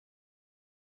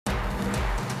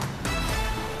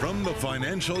From the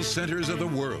financial centers of the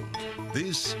world,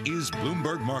 this is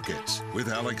Bloomberg Markets with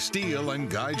Alix Steel and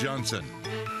Guy Johnson.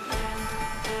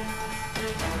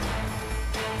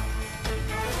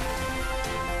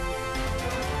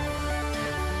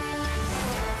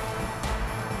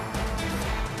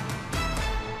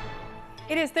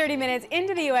 It is 30 minutes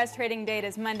into the U.S. trading date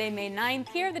as Monday, May 9th.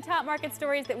 Here are the top market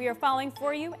stories that we are following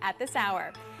for you at this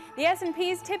hour. The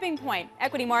S&P's tipping point.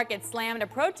 Equity markets slammed,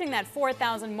 approaching that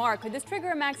 4,000 mark. Could this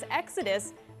trigger a max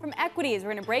exodus from equities?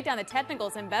 We're going to break down the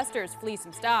technicals. Investors flee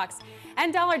some stocks.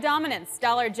 And dollar dominance.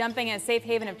 Dollar jumping as safe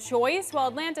haven of choice, while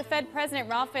Atlanta Fed President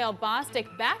Raphael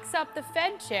Bostic backs up the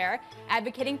Fed chair,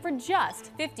 advocating for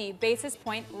just 50 basis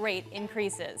point rate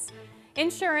increases.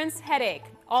 Insurance headache.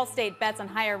 Allstate bets on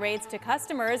higher rates to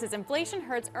customers as inflation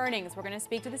hurts earnings. We're going to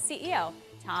speak to the CEO,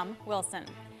 Tom Wilson.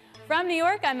 From New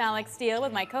York, I'm Alix Steel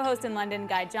with my co-host in London,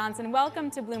 Guy Johnson. Welcome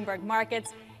to Bloomberg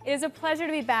Markets. It is a pleasure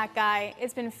to be back, Guy.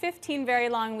 It's been 15 very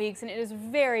long weeks, and it is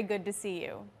very good to see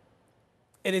you.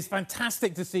 It is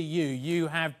fantastic to see you. You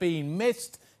have been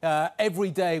missed. Every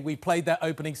day we played that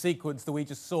opening sequence that we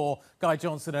just saw, Guy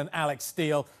Johnson and Alix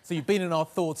Steel. So you've been in our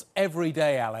thoughts every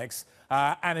day, Alex.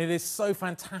 And it is so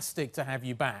fantastic to have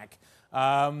you back.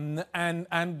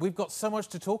 And we've got so much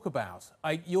to talk about.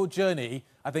 Your journey,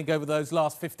 I think, over those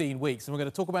last 15 weeks, and we're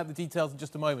going to talk about the details in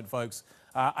just a moment, folks.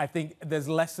 I think there's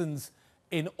lessons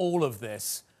in all of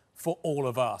this for all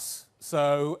of us.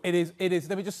 So it is,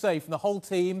 let me just say, from the whole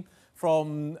team,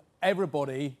 from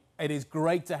everybody, it is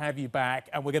great to have you back.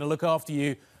 And we're going to look after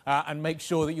you and make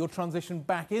sure that your transition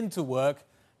back into work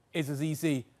is as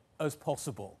easy as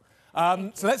possible.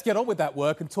 So let's get on with that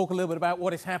work and talk a little bit about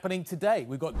what is happening today.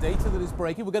 We've got data that is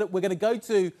breaking. We're going to go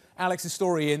to Alix's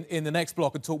story in the next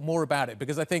block and talk more about it,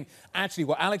 because I think actually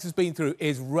what Alix has been through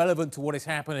is relevant to what is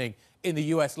happening in the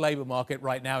US labour market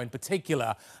right now in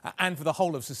particular, and for the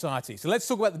whole of society. So let's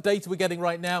talk about the data we're getting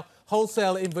right now.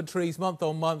 Wholesale inventories month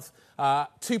on month,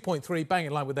 2.3, bang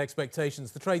in line with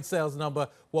expectations. The trade sales number,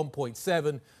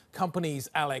 1.7. Companies,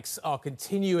 Alex, are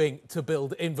continuing to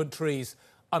build inventories,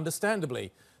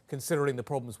 understandably, considering the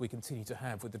problems we continue to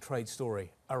have with the trade story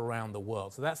around the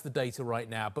world. So that's the data right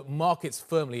now, but markets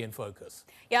firmly in focus.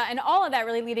 Yeah, and all of that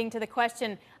really leading to the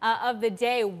question of the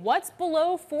day: what's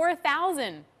below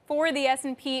 4,000 for the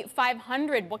S&P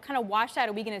 500? What kind of washout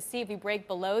are we going to see if we break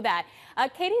below that?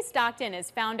 Katie Stockton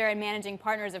is founder and managing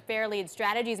partners of Fairlead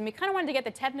Strategies, and we kind of wanted to get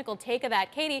the technical take of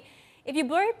that. Katie, if you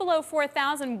break below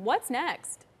 4,000, what's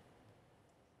next?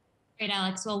 Great,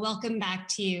 Alex. Well, welcome back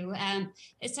to you.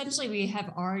 Essentially, we have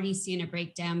already seen a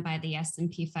breakdown by the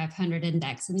S&P 500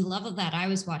 index, and the level that I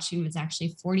was watching was actually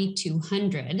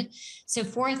 4,200. So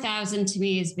 4,000 to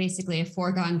me is basically a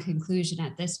foregone conclusion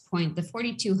at this point. The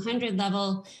 4,200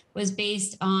 level was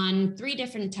based on three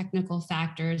different technical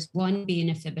factors, one being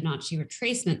a Fibonacci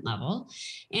retracement level.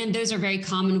 And those are very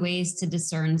common ways to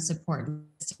discern support and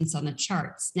resistance on the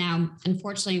charts. Now,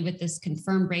 unfortunately, with this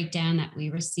confirmed breakdown that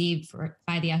we received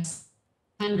by the S&P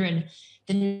 500,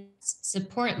 the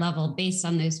support level based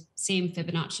on those same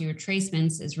Fibonacci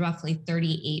retracements is roughly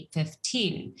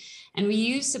 38.15. And we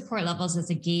use support levels as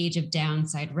a gauge of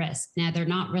downside risk. Now, they're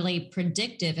not really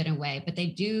predictive in a way, but they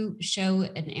do show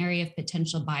an area of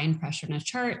potential buying pressure in a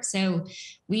chart. So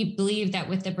we believe that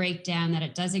with the breakdown that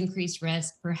it does increase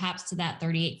risk, perhaps to that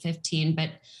 38.15,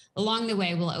 but along the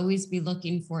way, we'll always be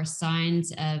looking for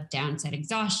signs of downside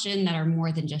exhaustion that are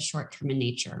more than just short-term in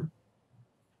nature.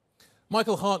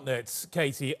 Michael Hartnett,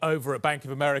 Katie, over at Bank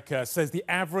of America, says the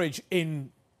average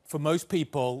for most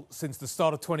people since the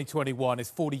start of 2021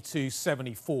 is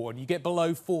 42.74, and you get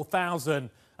below 4,000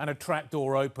 and a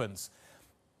trapdoor opens.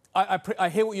 I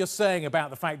hear what you're saying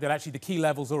about the fact that actually the key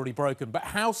level's already broken, but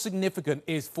how significant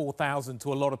is 4,000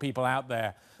 to a lot of people out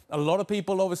there? A lot of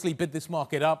people obviously bid this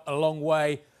market up a long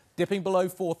way. Dipping below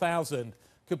 4,000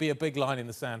 could be a big line in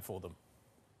the sand for them.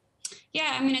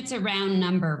 Yeah, I mean, it's a round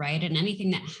number, right? And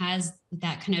anything that has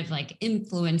that kind of like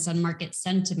influence on market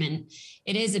sentiment,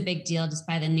 it is a big deal just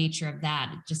by the nature of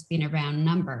that, just being a round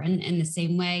number. And in the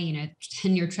same way, you know,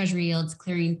 10-year treasury yields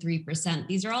clearing 3%.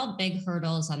 These are all big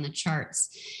hurdles on the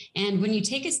charts. And when you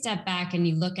take a step back and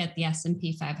you look at the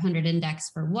S&P 500 index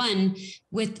for one,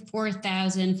 with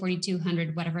 4,000,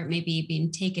 4,200, whatever it may be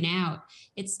being taken out,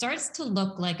 it starts to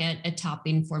look like a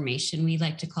topping formation. We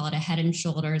like to call it a head and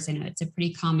shoulders. I know it's a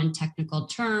pretty common technical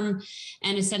term.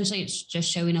 And essentially, it's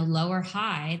just showing a lower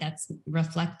high that's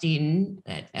reflecting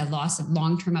a loss of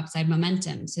long-term upside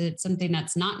momentum. So it's something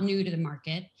that's not new to the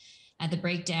market. The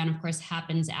breakdown, of course,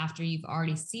 happens after you've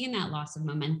already seen that loss of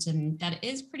momentum. That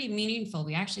is pretty meaningful.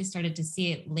 We actually started to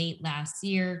see it late last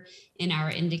year in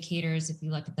our indicators. If you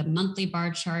look at the monthly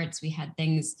bar charts, we had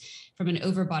things from an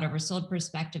overbought, oversold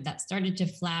perspective that started to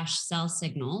flash sell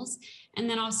signals. And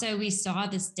then also we saw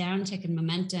this downtick in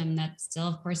momentum that still,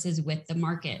 of course, is with the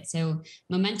market. So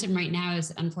momentum right now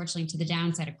is unfortunately to the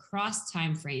downside across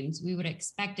timeframes. We would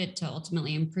expect it to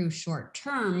ultimately improve short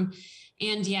term.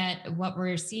 And yet what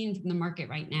we're seeing from the market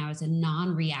right now is a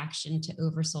non-reaction to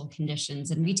oversold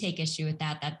conditions. And we take issue with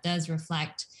that. That does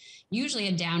reflect usually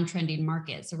a downtrending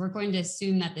market. So we're going to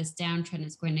assume that this downtrend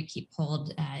is going to keep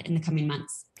hold in the coming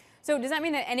months. So does that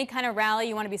mean that any kind of rally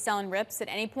you want to be selling rips at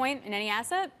any point in any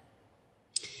asset?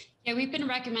 Yeah, we've been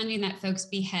recommending that folks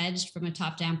be hedged from a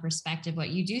top-down perspective. What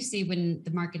you do see when the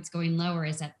market's going lower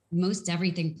is that most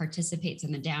everything participates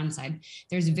in the downside.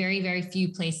 There's very, very few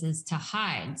places to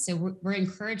hide. So we're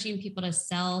encouraging people to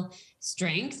sell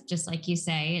strength, just like you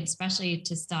say, especially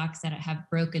to stocks that have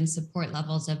broken support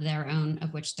levels of their own,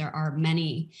 of which there are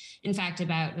many. In fact,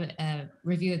 about a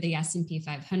review of the S&P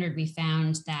 500, we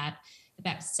found that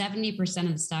about 70%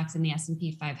 of the stocks in the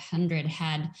S&P 500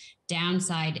 had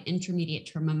downside intermediate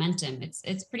term momentum.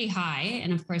 It's pretty high.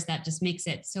 And of course, that just makes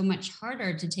it so much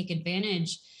harder to take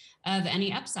advantage of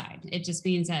any upside. It just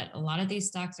means that a lot of these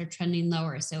stocks are trending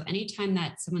lower. So anytime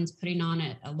that someone's putting on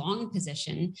a long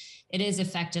position, it is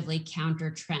effectively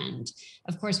counter trend.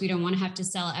 Of course, we don't want to have to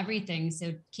sell everything.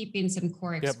 So keeping some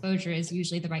core exposure is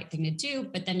usually the right thing to do,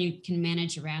 but then you can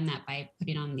manage around that by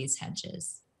putting on these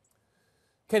hedges.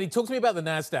 Katie, talk to me about the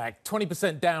NASDAQ.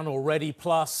 20% down already,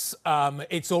 plus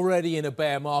it's already in a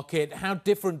bear market. How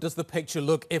different does the picture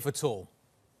look, if at all?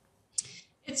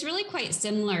 It's really quite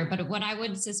similar, but what I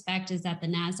would suspect is that the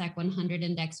NASDAQ 100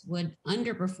 index would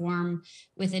underperform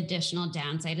with additional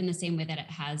downside in the same way that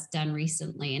it has done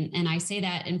recently. And I say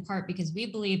that in part because we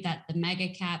believe that the mega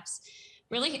caps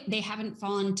really, they haven't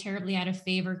fallen terribly out of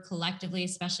favor collectively,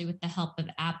 especially with the help of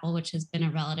Apple, which has been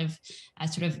a relative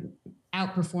sort of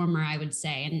outperformer, I would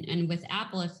say. And with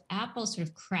Apple, if Apple sort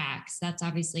of cracks, that's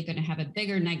obviously going to have a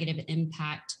bigger negative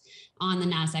impact on the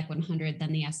NASDAQ 100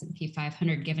 than the S&P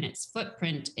 500, given its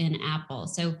footprint in Apple.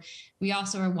 So we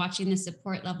also are watching the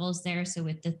support levels there. So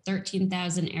with the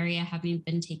 13,000 area having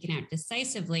been taken out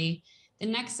decisively, the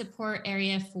next support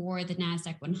area for the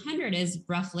NASDAQ 100 is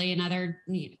roughly another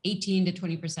 18 to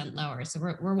 20% lower. So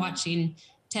we're watching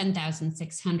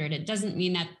 10,600. It doesn't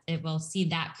mean that it will see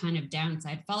that kind of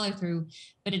downside follow through,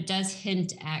 but it does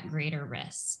hint at greater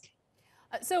risk.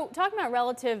 So talking about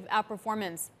relative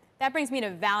outperformance, that brings me to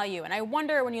value. And I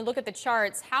wonder, when you look at the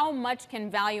charts, how much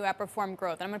can value outperform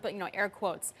growth? And I'm going to put, air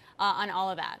quotes on all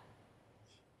of that.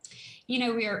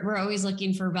 We're always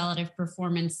looking for relative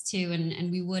performance too,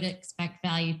 and we would expect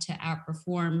value to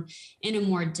outperform in a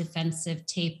more defensive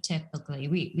tape typically.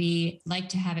 We like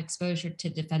to have exposure to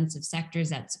defensive sectors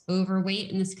that's overweight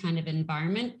in this kind of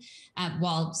environment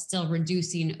while still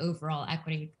reducing overall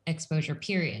equity exposure,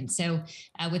 period. So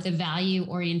with the value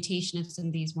orientation of some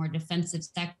of these more defensive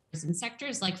sectors and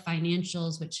sectors like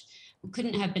financials, which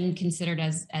couldn't have been considered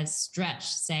as stretched,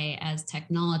 say, as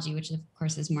technology, which of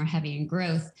course is more heavy in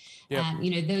growth.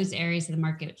 Those areas of the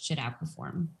market should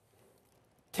outperform.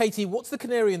 Katie, what's the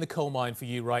canary in the coal mine for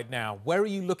you right now? Where are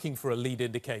you looking for a lead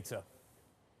indicator?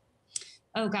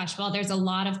 Oh, gosh. Well, there's a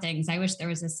lot of things. I wish there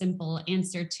was a simple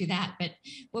answer to that. But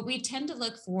what we tend to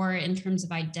look for in terms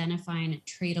of identifying a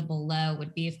tradable low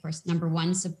would be, of course, number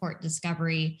one, support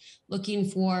discovery, looking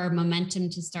for momentum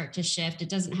to start to shift. It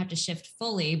doesn't have to shift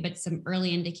fully, but some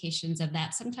early indications of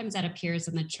that. Sometimes that appears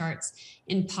in the charts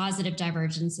in positive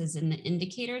divergences in the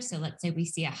indicator. So let's say we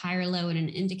see a higher low in an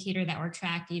indicator that we're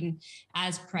tracking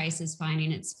as price is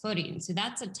finding its footing. So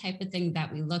that's a type of thing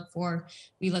that we look for.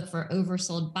 We look for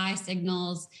oversold buy signals.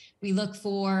 We look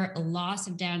for a loss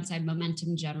of downside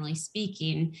momentum, generally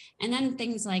speaking, and then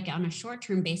things like on a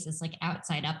short-term basis, like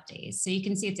outside up days. So you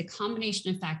can see it's a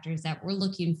combination of factors that we're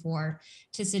looking for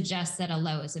to suggest that a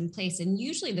low is in place. And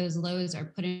usually those lows are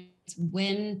put in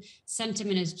when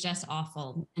sentiment is just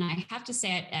awful. And I have to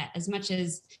say, as much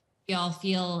as we all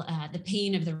feel the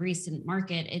pain of the recent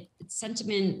market,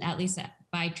 sentiment, at least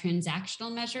by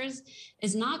transactional measures,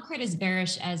 is not quite as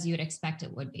bearish as you would expect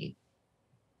it would be.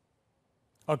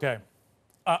 Okay.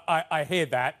 I hear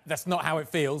that. That's not how it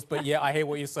feels, but yeah, I hear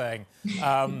what you're saying.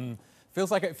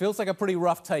 Feels like a pretty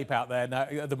rough tape out there now,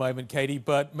 at the moment, Katie,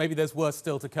 but maybe there's worse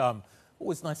still to come.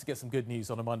 Always nice to get some good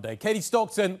news on a Monday. Katie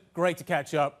Stockton, great to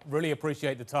catch up. Really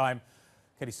appreciate the time.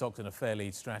 Katie Stockton, a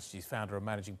Fairlead Strategies founder and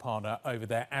managing partner over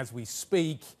there. As we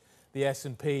speak, the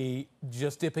S&P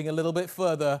just dipping a little bit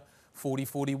further,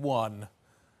 40.41.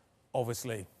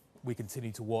 Obviously, we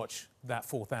continue to watch that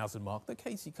 4,000 mark. The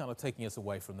Casey kind of taking us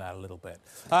away from that a little bit.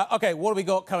 OK, what have we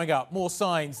got coming up? More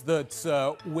signs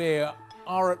that we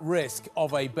are at risk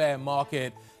of a bear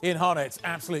market. Ian Harnett,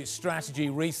 Absolute Strategy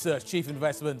Research Chief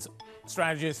Investment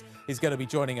Strategist, is going to be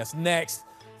joining us next.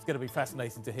 It's going to be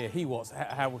fascinating to hear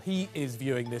how he is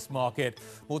viewing this market.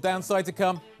 More downside to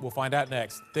come. We'll find out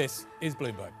next. This is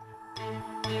Bloomberg.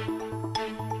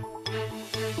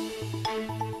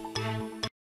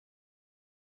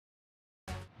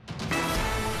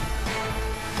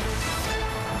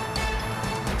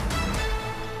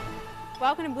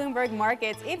 Welcome to Bloomberg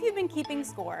Markets. If you've been keeping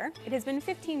score, it has been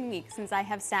 15 weeks since I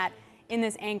have sat in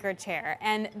this anchor chair,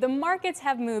 and the markets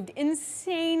have moved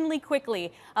insanely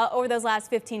quickly over those last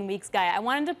 15 weeks, Guy. I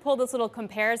wanted to pull this little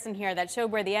comparison here that showed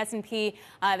where the S&P,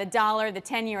 the dollar, the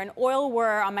 10-year, and oil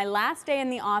were on my last day in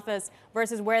the office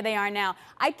versus where they are now.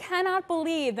 I cannot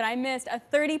believe that I missed a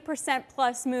 30%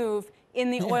 plus move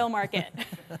in the oil market.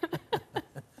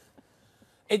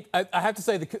 I have to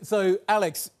say, so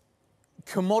Alex,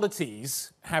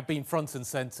 commodities have been front and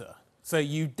center. So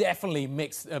you definitely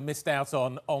missed out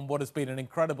on what has been an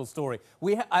incredible story.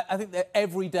 I think that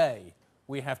every day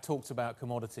we have talked about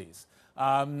commodities,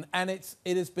 and it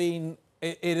has been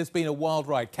a wild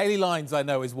ride. Kaylee Lines, I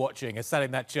know, is watching, has sat in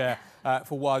that chair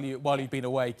for while you've been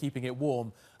away, keeping it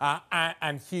warm,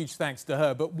 and huge thanks to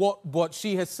her. But what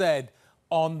she has said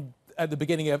at the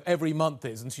beginning of every month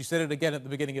is, and she said it again at the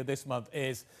beginning of this month,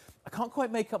 is I can't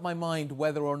quite make up my mind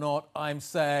whether or not I'm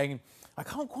saying I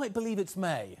can't quite believe it's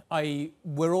May, i.e.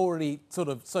 we're already sort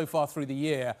of so far through the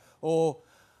year, or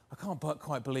I can't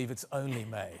quite believe it's only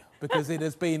May, because it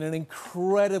has been an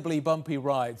incredibly bumpy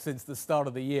ride since the start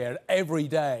of the year. Every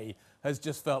day has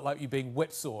just felt like you're being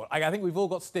whipsawed. I think we've all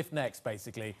got stiff necks,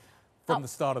 basically, from the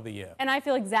start of the year. And I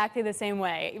feel exactly the same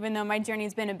way, even though my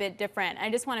journey's been a bit different. I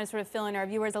just want to sort of fill in our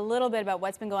viewers a little bit about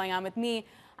what's been going on with me.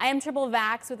 I am triple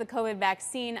vaxxed with the COVID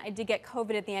vaccine. I did get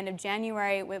COVID at the end of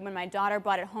January when my daughter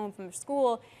brought it home from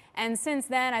school. And since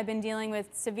then, I've been dealing with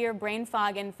severe brain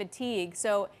fog and fatigue.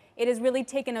 So it has really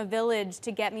taken a village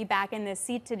to get me back in this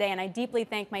seat today. And I deeply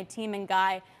thank my team and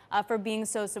Guy for being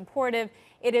so supportive.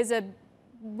 It's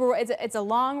a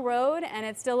long road, and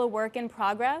it's still a work in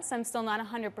progress. I'm still not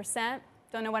 100%.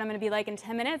 Don't know what I'm going to be like in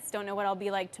 10 minutes. Don't know what I'll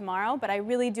be like tomorrow. But I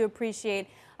really do appreciate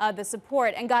the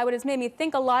support. And Guy, what has made me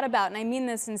think a lot about, and I mean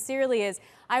this sincerely, is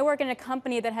I work in a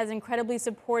company that has incredibly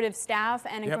supportive staff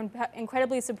and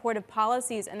incredibly supportive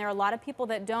policies, and there are a lot of people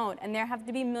that don't. And there have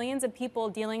to be millions of people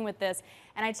dealing with this.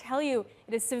 And I tell you,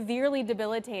 it is severely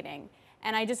debilitating.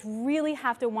 And I just really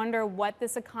have to wonder what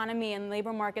this economy and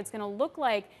labor market is going to look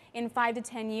like in 5 to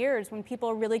 10 years when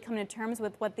people really come to terms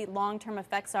with what the long-term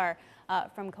effects are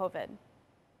from COVID.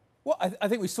 Well, I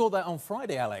think we saw that on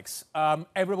Friday, Alex.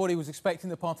 Everybody was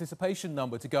expecting the participation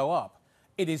number to go up.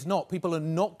 It is not. People are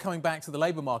not coming back to the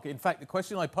labour market. In fact, the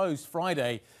question I posed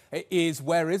Friday is,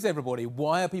 where is everybody?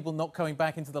 Why are people not coming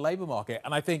back into the labour market?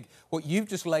 And I think what you've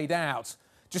just laid out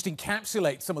just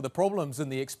encapsulates some of the problems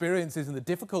and the experiences and the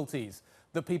difficulties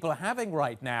that people are having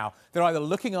right now. They're either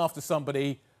looking after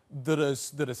somebody that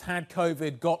has had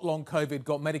COVID, got long COVID,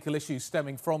 got medical issues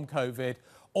stemming from COVID,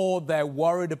 or they're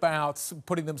worried about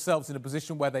putting themselves in a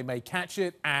position where they may catch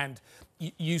it. And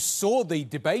you saw the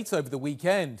debate over the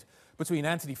weekend between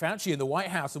Anthony Fauci and the White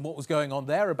House and what was going on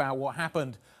there about what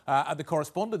happened at the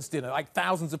Correspondents' Dinner, like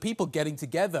thousands of people getting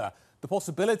together. The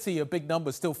possibility of big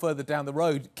numbers still further down the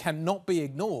road cannot be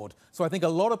ignored. So I think a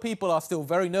lot of people are still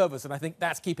very nervous, and I think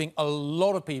that's keeping a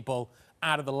lot of people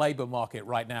out of the labour market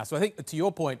right now. So I think, to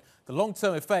your point, the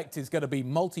long-term effect is going to be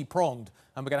multi-pronged,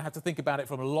 and we're going to have to think about it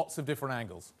from lots of different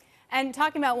angles. And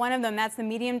talking about one of them, that's the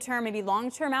medium-term, maybe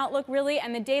long-term outlook, really.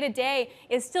 And the day-to-day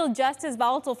is still just as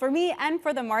volatile for me and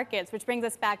for the markets, which brings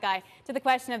us back, Guy, to the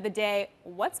question of the day.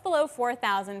 What's below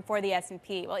 4,000 for the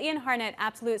S&P? Well, Ian Harnett,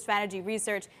 Absolute Strategy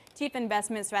Research Chief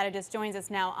Investment Strategist, joins us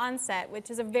now on set, which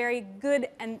is a very good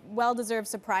and well-deserved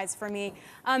surprise for me.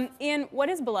 Ian, what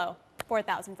is below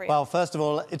 4,000 for you? Well, first of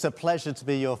all, it's a pleasure to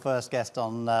be your first guest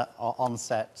on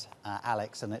set,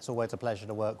 Alex, and it's always a pleasure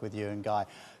to work with you and Guy.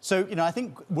 So, I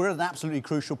think we're at an absolutely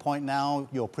crucial point now.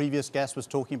 Your previous guest was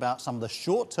talking about some of the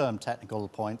short-term technical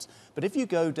points, but if you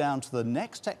go down to the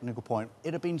next technical point,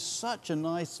 it had been such a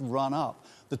nice run up.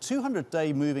 The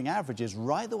 200-day moving average is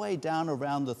right the way down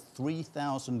around the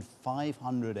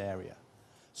 3,500 area.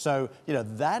 So,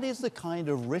 that is the kind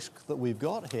of risk that we've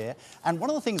got here. And one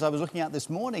of the things I was looking at this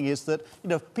morning is that,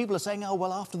 people are saying, oh,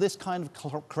 well, after this kind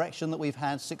of correction that we've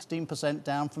had, 16%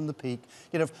 down from the peak,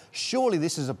 surely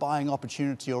this is a buying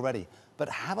opportunity already. But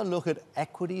have a look at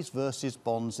equities versus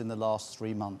bonds in the last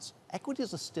 3 months.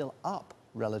 Equities are still up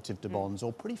relative to bonds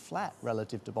or pretty flat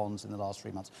relative to bonds in the last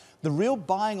 3 months. The real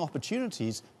buying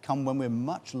opportunities come when we're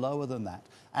much lower than that.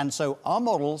 And so our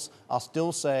models are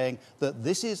still saying that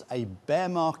this is a bear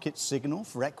market signal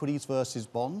for equities versus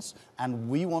bonds, and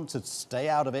we want to stay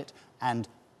out of it, and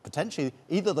potentially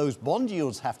either those bond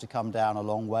yields have to come down a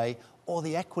long way or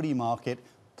the equity market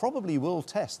probably will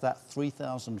test that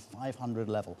 3,500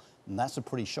 level. And that's a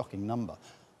pretty shocking number.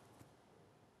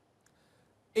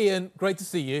 Ian, great to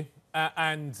see you,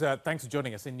 and thanks for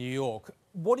joining us in New York.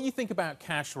 What do you think about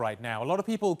cash right now? A lot of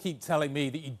people keep telling me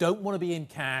that you don't want to be in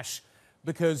cash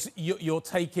because you're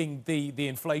taking the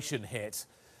inflation hit.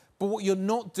 But what you're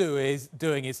not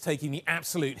doing is taking the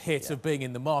absolute hit of being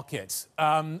in the market.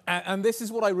 And this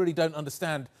is what I really don't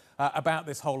understand about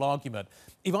this whole argument.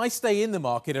 If I stay in the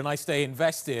market and I stay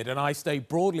invested and I stay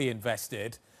broadly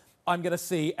invested, I'm going to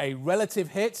see a relative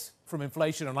hit from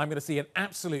inflation and I'm going to see an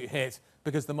absolute hit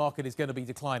because the market is going to be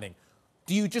declining.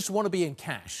 Do you just want to be in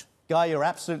cash? Guy, you're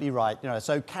absolutely right.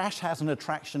 So cash has an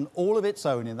attraction all of its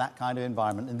own in that kind of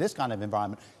environment. In this kind of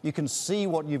environment, you can see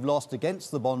what you've lost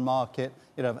against the bond market,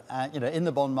 in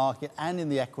the bond market and in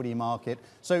the equity market.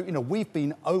 So, we've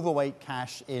been overweight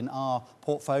cash in our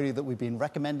portfolio that we've been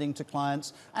recommending to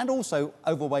clients, and also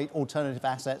overweight alternative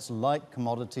assets like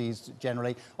commodities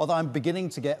generally. Although I'm beginning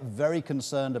to get very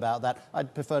concerned about that.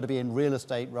 I'd prefer to be in real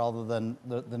estate rather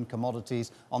than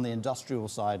commodities on the industrial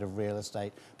side of real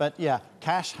estate. But yeah,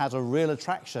 cash has a real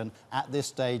attraction at this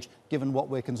stage, given what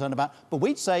we're concerned about. But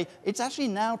we'd say it's actually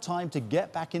now time to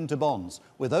get back into bonds.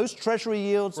 With those Treasury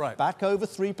yields back over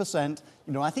 3%,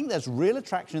 I think there's real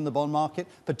attraction in the bond market,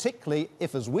 particularly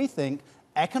if, as we think,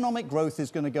 economic growth is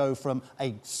going to go from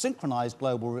a synchronized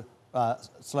global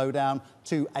slowdown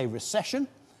to a recession,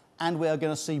 and we are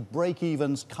going to see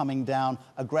break-evens coming down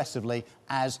aggressively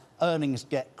as earnings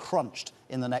get crunched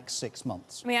in the next 6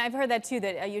 months. I mean, I've heard that too,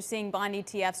 that you're seeing bond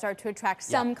ETFs start to attract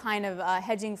some kind of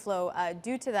hedging flow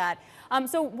due to that.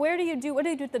 So what do you do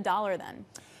with the dollar then?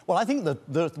 Well, I think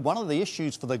one of the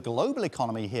issues for the global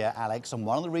economy here, Alex, and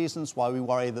one of the reasons why we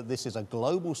worry that this is a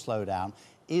global slowdown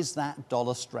is that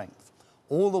dollar strength.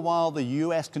 All the while the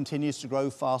US continues to grow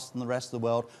faster than the rest of the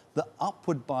world, the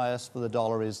upward bias for the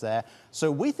dollar is there.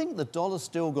 So we think the dollar's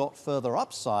still got further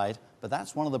upside, but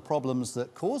that's one of the problems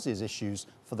that causes issues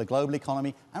for the global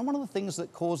economy and one of the things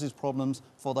that causes problems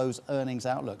for those earnings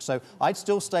outlooks. So I'd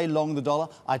still stay long the dollar.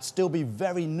 I'd still be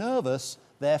very nervous,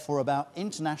 therefore, about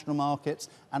international markets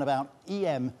and about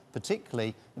EM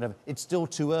particularly. It's still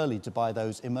too early to buy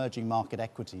those emerging market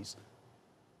equities.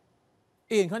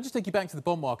 Ian, can I just take you back to the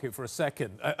bond market for a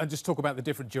second and just talk about the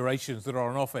different durations that are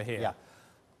on offer here? Yeah.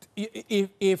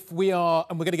 If we are,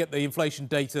 and we're going to get the inflation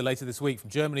data later this week from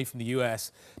Germany, from the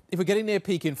US, if we're getting near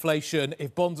peak inflation,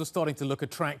 if bonds are starting to look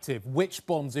attractive, which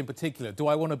bonds in particular? Do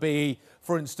I want to be,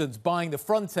 for instance, buying the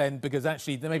front end because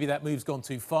actually maybe that move's gone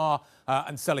too far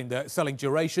and selling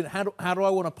duration? How do I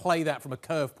want to play that from a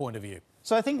curve point of view?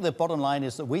 So I think the bottom line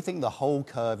is that we think the whole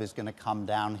curve is going to come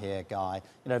down here, Guy.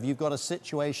 If you've got a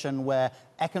situation where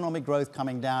economic growth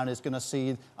coming down is going to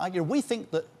see, we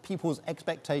think that people's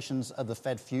expectations of the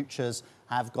Fed futures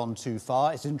have gone too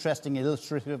far. It's interesting,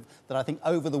 illustrative, that I think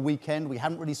over the weekend we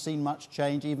haven't really seen much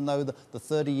change, even though the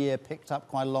 30-year picked up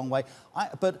quite a long way.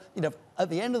 But at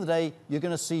the end of the day, you're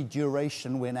going to see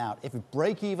duration win out. If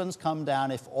break-evens come down,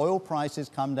 if oil prices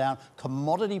come down,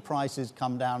 commodity prices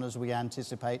come down as we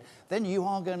anticipate, then you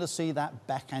are going to see that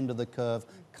back end of the curve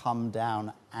come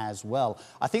down as well.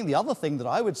 I think the other thing that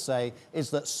I would say is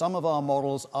that some of our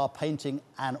models are painting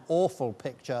an awful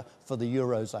picture for the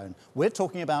Eurozone. We're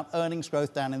talking about earnings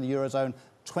growth down in the Eurozone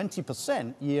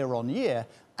 20% year on year,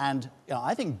 and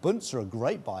I think bunts are a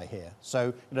great buy here.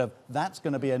 So that's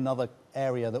going to be another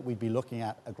area that we'd be looking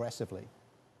at aggressively.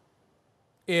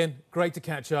 Ian, great to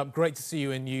catch up. Great to see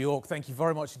you in New York. Thank you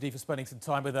very much indeed for spending some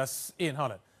time with us. Ian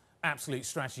Hunnett, Absolute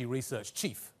Strategy Research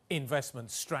Chief Investment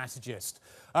Strategist.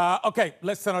 OK,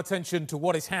 let's turn our attention to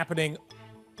what is happening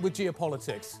with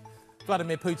geopolitics.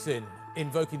 Vladimir Putin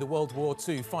invoking the World War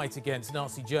II fight against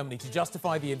Nazi Germany to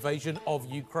justify the invasion of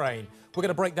Ukraine. We're going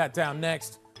to break that down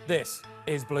next. This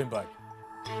is Bloomberg.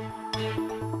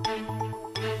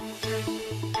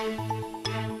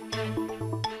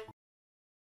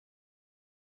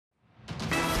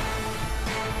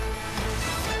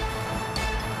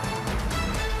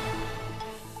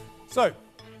 So,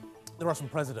 the Russian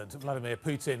President, Vladimir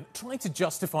Putin, tried to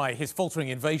justify his faltering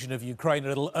invasion of Ukraine a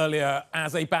little earlier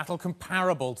as a battle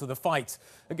comparable to the fight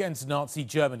against Nazi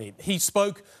Germany. He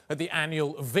spoke at the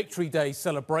annual Victory Day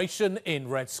celebration in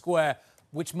Red Square,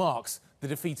 which marks the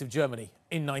defeat of Germany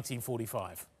in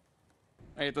 1945.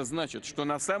 А это значит, что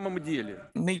на самом деле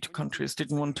NATO countries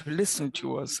didn't want to listen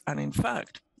to us, and in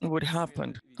fact, what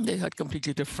happened, they had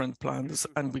completely different plans,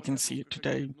 and we can see it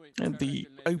today. And they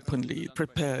openly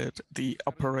prepared the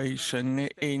operation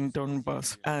in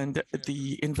Donbass and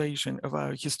the invasion of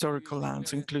our historical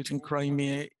lands, including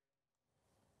Crimea.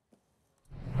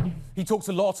 He talks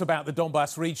a lot about the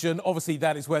Donbass region. Obviously,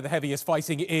 that is where the heaviest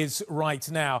fighting is right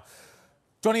now.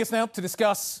 Joining us now to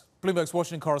discuss, Bloomberg's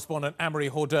Washington correspondent Anne-Marie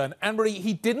Jourdain. Anne-Marie,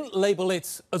 he didn't label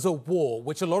it as a war,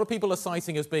 which a lot of people are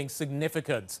citing as being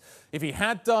significant. If he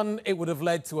had done, it would have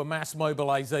led to a mass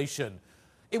mobilization.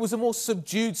 It was a more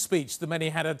subdued speech than many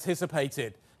had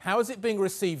anticipated. How is it being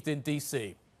received in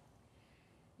D.C.?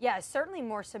 Yeah, certainly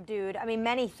more subdued. I mean,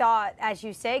 many thought, as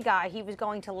you say, Guy, he was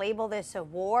going to label this a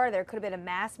war. There could have been a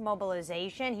mass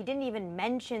mobilization. He didn't even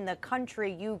mention the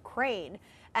country, Ukraine.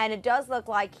 And it does look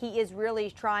like he is really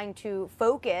trying to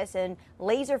focus and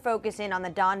laser focus in on the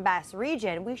Donbass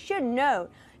region. We should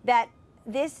note that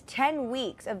this 10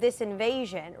 weeks of this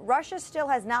invasion, Russia still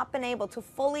has not been able to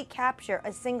fully capture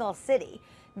a single city.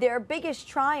 Their biggest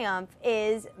triumph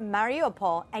is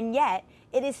Mariupol, and yet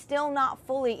it is still not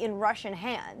fully in Russian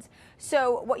hands.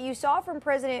 So what you saw from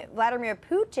President Vladimir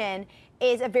Putin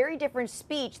is a very different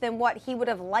speech than what he would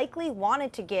have likely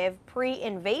wanted to give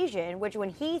pre-invasion, which when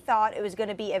he thought it was going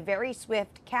to be a very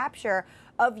swift capture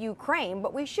of Ukraine.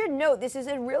 But we should note this is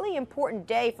a really important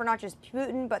day for not just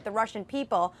Putin, but the Russian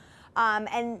people.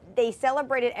 And they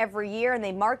celebrate it every year and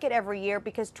they mark it every year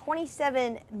because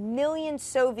 27 million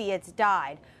Soviets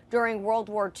died during World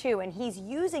War II. And he's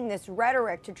using this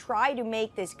rhetoric to try to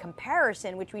make this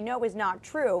comparison, which we know is not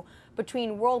true,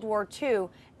 between World War II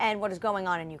and what is going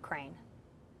on in Ukraine.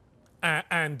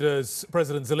 And as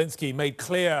President Zelensky made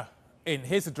clear in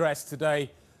his address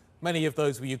today, many of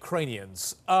those were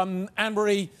Ukrainians.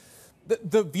 Anne-Marie,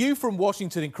 the view from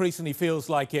Washington increasingly feels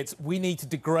like it's we need to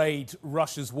degrade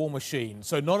Russia's war machine.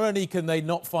 So not only can they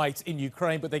not fight in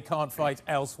Ukraine, but they can't fight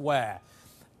elsewhere.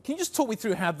 Can you just talk me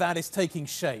through how that is taking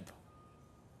shape?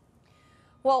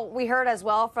 Well, we heard as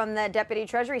well from the Deputy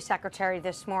Treasury Secretary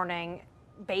this morning,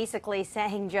 basically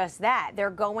saying just that. They're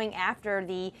going after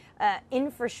the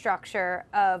infrastructure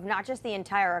of not just the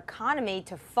entire economy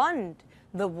to fund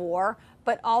the war,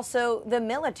 but also the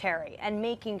military, and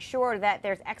making sure that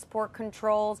there's export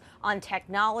controls on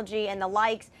technology and the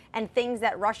likes, and things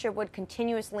that Russia would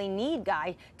continuously need,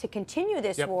 Guy, to continue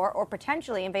this war or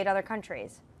potentially invade other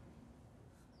countries.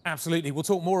 Absolutely. We'll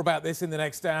talk more about this in the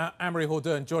next hour. Anne-Marie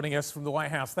Jourdain joining us from the White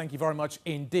House. Thank you very much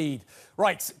indeed.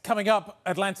 Right, coming up,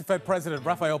 Atlanta Fed President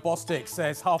Raphael Bostic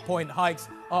says half-point hikes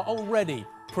are already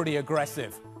pretty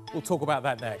aggressive. We'll talk about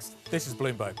that next. This is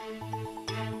Bloomberg.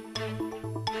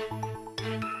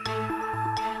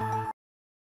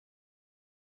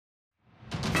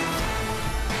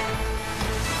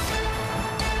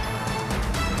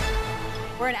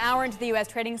 We're an hour into the U.S.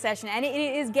 trading session, and it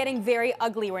is getting very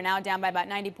ugly. We're now down by about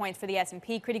 90 points for the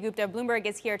S&P. Kriti Gupta of Bloomberg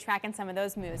is here tracking some of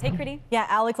those moves. Hey, Kriti. Yeah,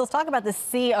 Alex, let's talk about the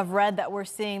sea of red that we're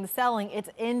seeing. The selling, it's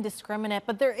indiscriminate,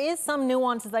 but there is some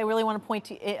nuances I really want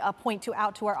to point to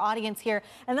out to our audience here,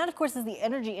 and that, of course, is the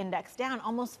energy index down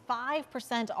almost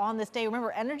 5% on this day.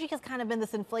 Remember, energy has kind of been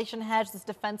this inflation hedge, this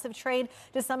defensive trade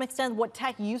to some extent, what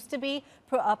tech used to be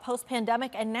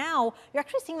post-pandemic, and now you're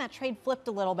actually seeing that trade flipped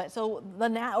a little bit. So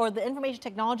the information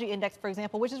technology index, for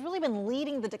example, which has really been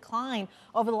leading the decline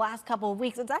over the last couple of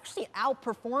weeks, it's actually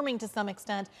outperforming to some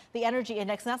extent the energy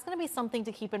index, and that's going to be something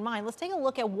to keep in mind. Let's take a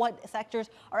look at what sectors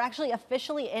are actually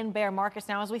officially in bear markets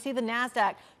now, as we see the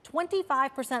NASDAQ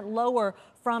 25% lower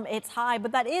from its high,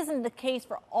 but that isn't the case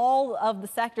for all of the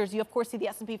sectors. You, of course, see the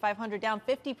S&P 500 down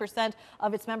 50%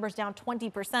 of its members, down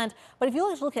 20%. But if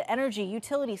you look at energy,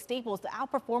 utility, staples, the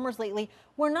outperformers lately,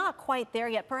 we're not quite there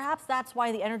yet. Perhaps that's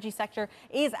why the energy sector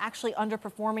is actually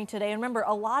underperforming today. And remember,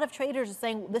 a lot of traders are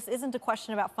saying this isn't a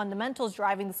question about fundamentals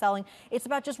driving the selling. It's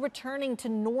about just returning to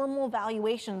normal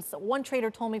valuations. So one trader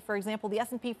told me, for example, the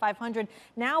S&P 500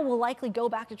 now will likely go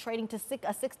back to trading to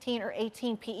a 16 or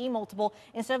 18 PE multiple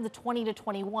instead of the 20 to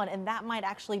 21, and that might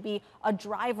actually be a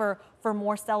driver for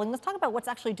more selling. Let's talk about what's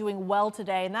actually doing well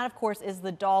today, and that, of course, is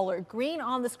the dollar. Green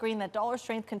on the screen, that dollar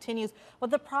strength continues, but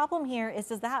the problem here is,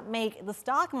 does that make the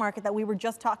stock market that we were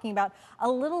just talking about a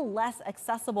little less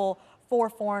accessible for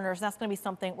foreigners? And that's going to be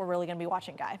something we're really going to be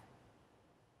watching, Guy.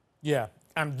 Yeah,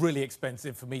 and really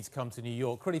expensive for me to come to New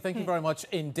York. Kriti, thank you very much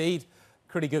indeed.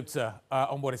 Kriti Gupta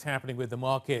on what is happening with the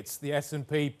markets. The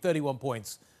S&P 31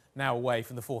 points now away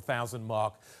from the 4,000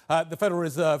 mark. The Federal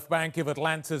Reserve Bank of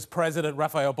Atlanta's President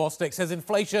Raphael Bostic says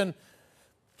inflation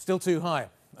still too high.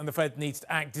 and the Fed needs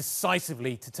to act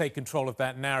decisively to take control of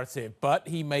that narrative. But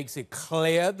he makes it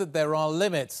clear that there are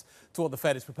limits to what the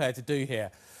Fed is prepared to do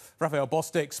here. Raphael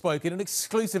Bostic spoke in an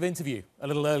exclusive interview a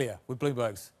little earlier with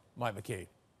Bloomberg's Mike McKee.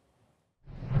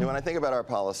 When I think about our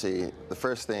policy, the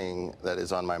first thing that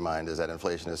is on my mind is that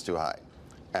inflation is too high.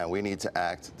 And we need to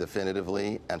act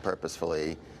definitively and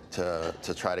purposefully to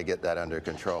try to get that under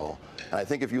control. And I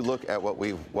think if you look at what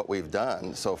we've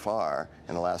done so far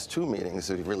in the last two meetings,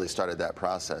 we've really started that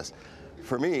process.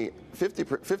 For me,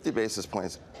 50 basis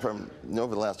points from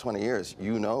over the last 20 years,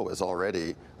 is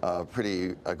already a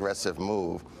pretty aggressive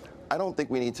move. I don't think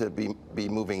we need to be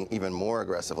moving even more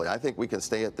aggressively. I think we can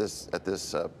stay at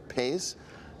this pace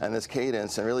and this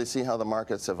cadence and really see how the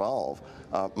markets evolve.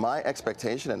 My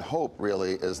expectation and hope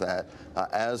really is that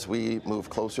as we move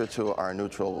closer to our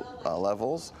neutral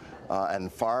levels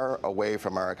and far away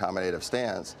from our accommodative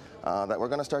stance, that we're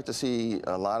going to start to see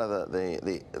a lot of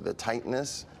the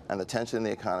tightness and the tension in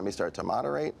the economy start to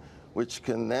moderate, which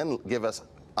can then give us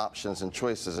options and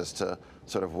choices as to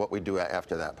sort of what we do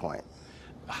after that point.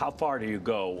 How far do you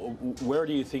go? Where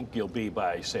do you think you'll be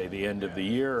by, say, the end of the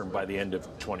year and by the end of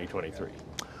 2023?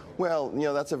 Well,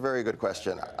 that's a very good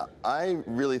question. I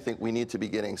really think we need to be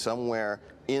getting somewhere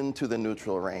into the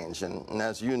neutral range. And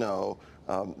as you know,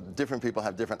 different people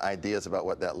have different ideas about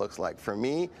what that looks like. For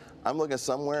me, I'm looking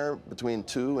somewhere between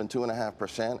 2 and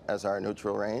 2.5% as our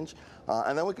neutral range.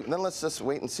 And then let's just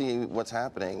wait and see what's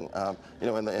happening.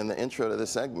 In the intro to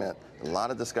this segment, a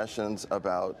lot of discussions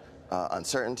about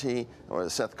uncertainty, or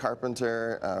Seth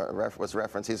Carpenter was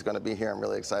referenced. He's going to be here. I'm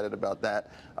really excited about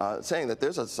that, saying that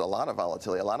there's a lot of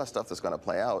volatility, a lot of stuff that's going to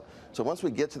play out. So once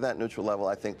we get to that neutral level,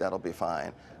 I think that'll be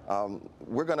fine.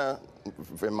 We're going to,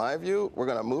 in my view, we're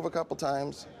going to move a couple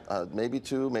times, maybe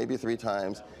 2, maybe 3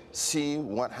 times, see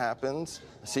what happens,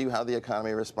 see how the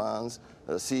economy responds,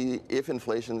 see if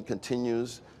inflation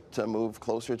continues to move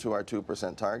closer to our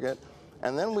 2% target.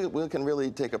 And then we can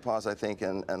really take a pause, I think,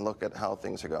 and look at how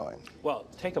things are going. Well,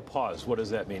 take a pause. What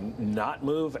does that mean? Not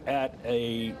move at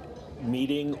a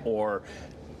meeting, or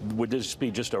would this be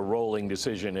just a rolling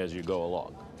decision as you go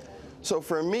along? So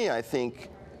for me, I think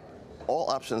all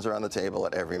options are on the table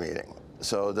at every meeting.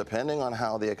 So depending on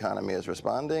how the economy is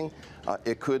responding,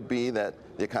 it could be that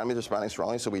the economy is responding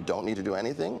strongly, so we don't need to do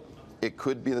anything. It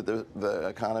could be that the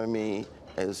economy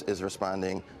is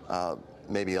responding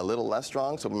maybe a little less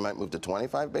strong, so we might move to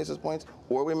 25 basis points,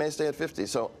 or we may stay at 50.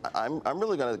 So I'm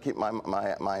really going to keep my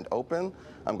mind open.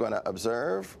 I'm going to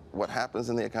observe what happens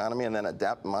in the economy and then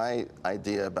adapt my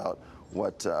idea about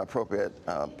what appropriate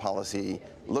policy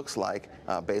looks like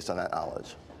based on that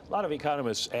knowledge. A lot of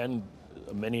economists and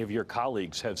many of your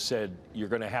colleagues have said you're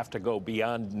going to have to go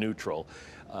beyond neutral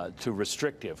to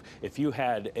restrictive. If you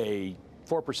had a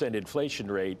 4%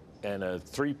 inflation rate and a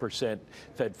 3%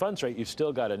 Fed funds rate, you've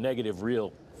still got a negative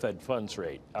real Fed funds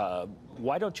rate.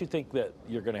 Why don't you think that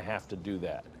you're going to have to do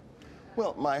that?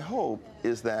 Well, my hope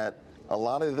is that a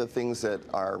lot of the things that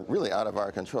are really out of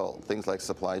our control, things like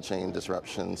supply chain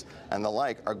disruptions and the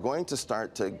like, are going to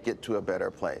start to get to a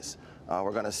better place.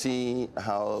 We're going to see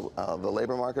how the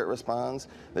labor market responds.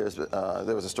 There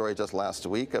was a story just last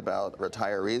week about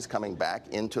retirees coming back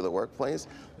into the workplace.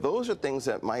 Those are things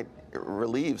that might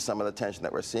relieve some of the tension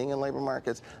that we're seeing in labor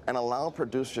markets and allow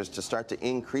producers to start to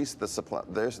increase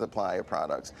their supply of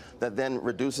products. That then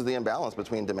reduces the imbalance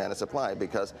between demand and supply,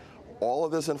 because all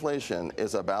of this inflation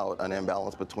is about an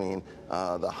imbalance between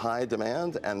the high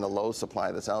demand and the low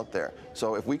supply that's out there.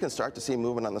 So if we can start to see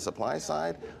movement on the supply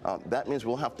side, that means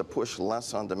we'll have to push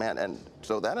less on demand. And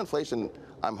so that inflation,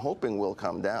 I'm hoping, will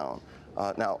come down.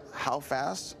 Now, how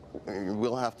fast,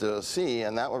 we'll have to see,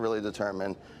 and that will really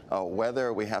determine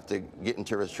whether we have to get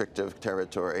into restrictive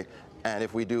territory, and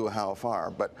if we do, how far.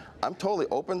 But I'm totally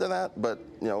open to that, but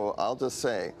I'll just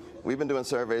say, we've been doing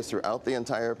surveys throughout the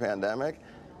entire pandemic.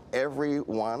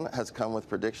 Everyone has come with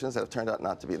predictions that have turned out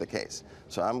not to be the case.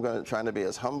 So I'm trying to be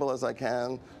as humble as I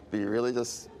can, be really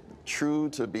just true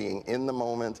to being in the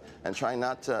moment, and try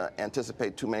not to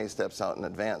anticipate too many steps out in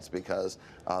advance, because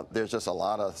there's just a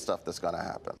lot of stuff that's going to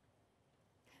happen.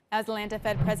 As Atlanta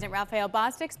Fed President Raphael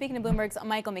Bostic speaking to Bloomberg's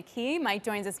Michael McKee. Mike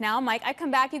joins us now. Mike, I come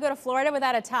back, you go to Florida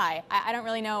without a tie. I don't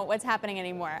really know what's happening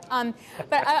anymore.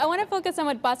 But I want to focus on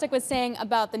what Bostic was saying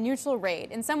about the neutral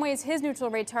rate. In some ways, his neutral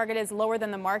rate target is lower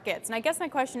than the markets. And I guess my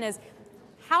question is,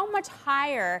 how much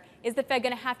higher is the Fed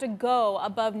going to have to go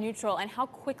above neutral, and how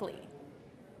quickly?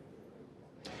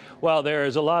 Well, there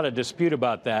is a lot of dispute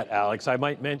about that, Alex. I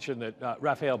might mention that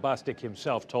Raphael Bostic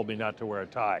himself told me not to wear a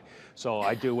tie, so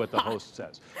I do what the host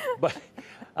says. But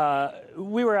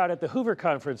We were out at the Hoover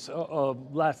conference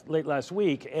late last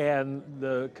week, and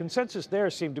the consensus there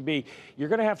seemed to be you're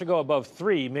going to have to go above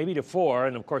 3, maybe to 4,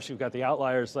 and of course you've got the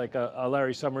outliers like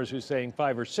Larry Summers who's saying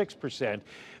 5 or 6%,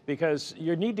 because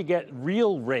you need to get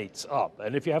real rates up.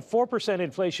 And if you have 4%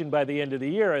 inflation by the end of the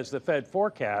year, as the Fed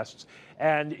forecasts,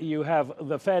 and you have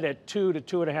the Fed at 2 to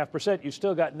 2.5%, you've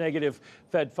still got negative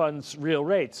Fed funds real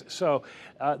rates. So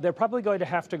they're probably going to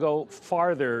have to go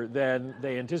farther than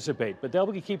they anticipate. But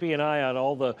they'll be keeping an eye on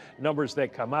all the numbers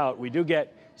that come out. We do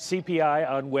get CPI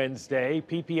on Wednesday,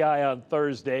 PPI on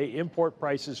Thursday, import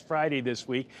prices Friday this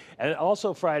week, and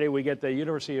also Friday we get the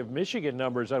University of Michigan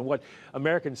numbers on what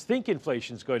Americans think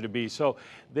inflation is going to be. So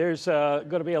there's going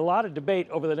to be a lot of debate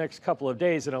over the next couple of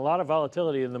days and a lot of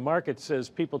volatility in the markets as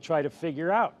people try to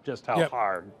figure out just how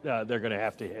hard they're going to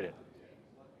have to hit it.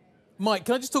 Mike,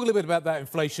 can I just talk a little bit about that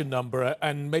inflation number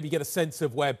and maybe get a sense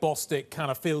of where Bostic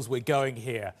kind of feels we're going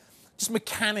here? Just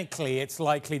mechanically, it's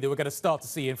likely that we're going to start to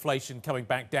see inflation coming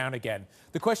back down again.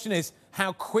 The question is,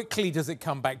 how quickly does it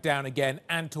come back down again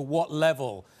and to what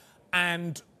level?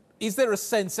 And is there a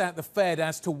sense at the Fed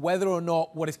as to whether or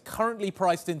not what is currently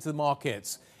priced into the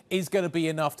markets is going to be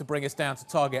enough to bring us down to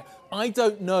target? I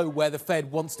don't know where the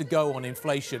Fed wants to go on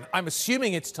inflation. I'm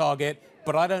assuming it's target,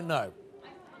 but I don't know.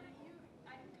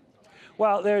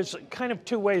 Well, there's kind of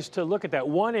two ways to look at that.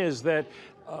 One is that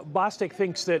Bostic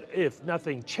thinks that if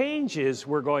nothing changes,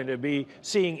 we're going to be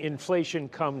seeing inflation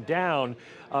come down,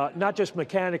 not just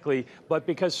mechanically, but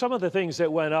because some of the things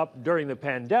that went up during the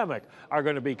pandemic are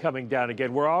going to be coming down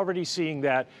again. We're already seeing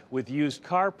that with used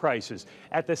car prices.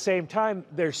 At the same time,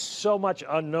 there's so much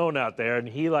unknown out there, and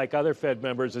he, like other Fed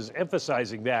members, is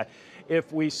emphasizing that.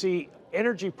 If we see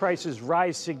energy prices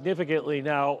rise significantly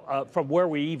now from where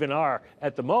we even are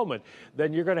at the moment,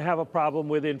 then you're going to have a problem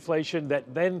with inflation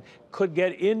that then could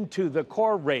get into the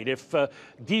core rate. If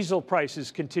diesel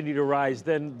prices continue to rise,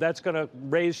 then that's going to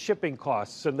raise shipping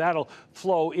costs, and that'll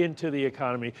flow into the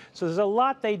economy. So there's a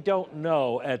lot they don't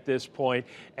know at this point,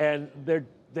 and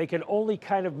they can only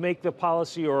kind of make the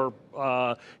policy or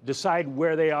decide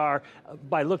where they are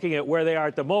by looking at where they are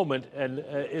at the moment, and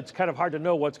it's kind of hard to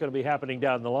know what's going to be happening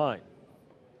down the line.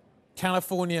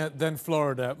 California, then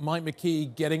Florida. Mike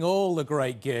McKee getting all the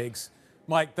great gigs.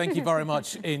 Mike, thank you very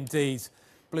much indeed.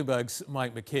 Bloomberg's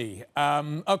Mike McKee.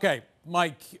 OK,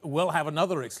 Mike will have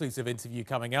another exclusive interview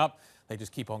coming up. They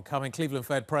just keep on coming. Cleveland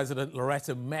Fed President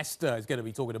Loretta Mester is going to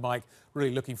be talking to Mike.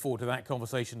 Really looking forward to that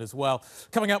conversation as well.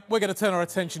 Coming up, we're going to turn our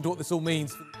attention to what this all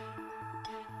means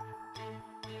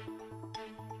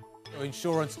for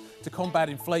insurance to combat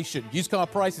inflation. Used car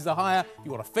prices are higher. If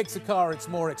you want to fix a car, it's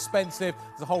more expensive.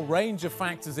 There's a whole range of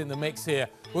factors in the mix here.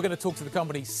 We're going to talk to the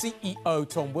company's CEO,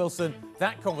 Tom Wilson.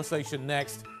 That conversation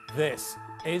next. This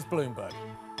is Bloomberg.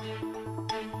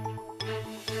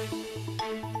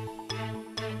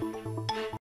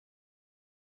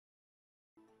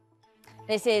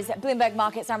 This is Bloomberg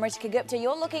Markets. I'm Ritika Gupta.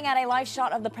 You're looking at a live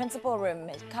shot of the principal room.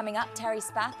 Coming up, Terry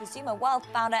Spath, the Sumo Wealth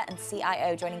founder and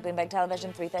CIO, joining Bloomberg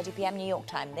Television, 3:30 p.m. New York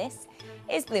time. This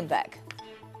is Bloomberg.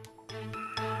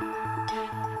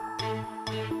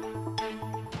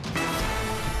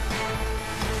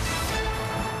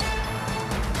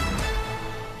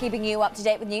 Keeping you up to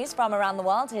date with news from around the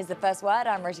world. Here's the first word.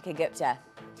 I'm Ritika Gupta.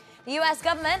 The U.S.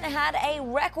 government had a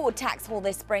record tax haul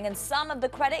this spring, and some of the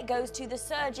credit goes to the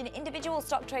surge in individual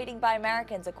stock trading by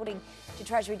Americans. According to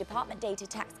Treasury Department data,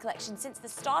 tax collections since the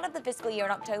start of the fiscal year in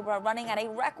October are running at a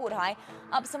record high,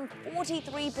 up some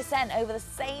 43% over the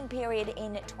same period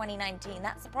in 2019.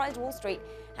 That surprised Wall Street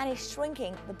and is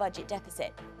shrinking the budget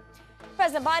deficit.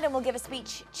 President Biden will give a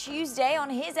speech Tuesday on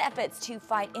his efforts to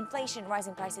fight inflation.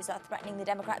 Rising prices are threatening the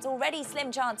Democrats' already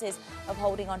slim chances of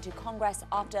holding on to Congress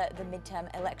after the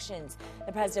midterm elections.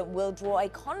 The president will draw a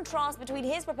contrast between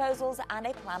his proposals and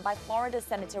a plan by Florida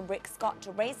Senator Rick Scott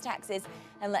to raise taxes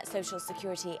and let Social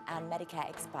Security and Medicare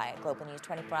expire. Global News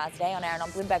 24 hours a day on air and on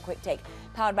Bloomberg Quick Take,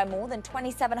 powered by more than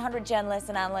 2,700 journalists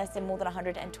and analysts in more than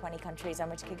 120 countries. I'm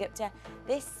Ritika Gupta.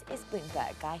 This is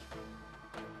Bloomberg, Guy.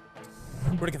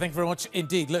 Ritika, thank you very much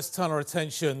indeed. Let's turn our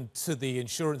attention to the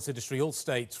insurance industry.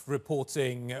 Allstate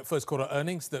reporting first quarter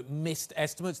earnings that missed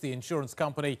estimates. The insurance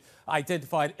company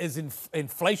identified as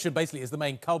inflation basically as the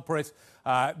main culprit.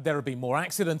 There have been more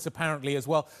accidents apparently as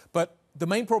well. But the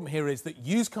main problem here is that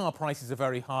used car prices are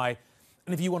very high.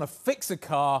 And if you want to fix a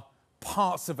car,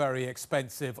 parts are very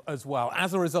expensive as well,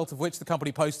 as a result of which the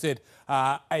company posted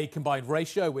a combined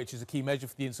ratio, which is a key measure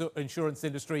for the insurance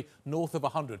industry, north of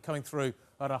 100, coming through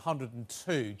at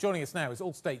 102. Joining us now is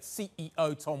Allstate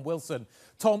CEO Tom Wilson.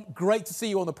 Tom, great to see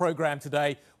you on the program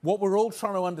today. What we're all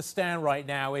trying to understand right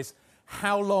now is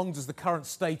How long does the current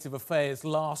state of affairs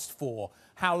last for?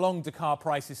 How long do car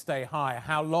prices stay high?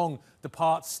 How long do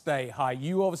parts stay high?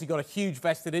 You obviously got a huge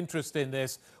vested interest in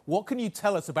this. What can you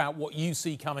tell us about what you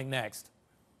see coming next?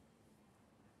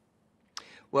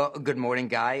 Well, good morning,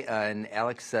 Guy. And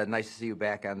Alex, nice to see you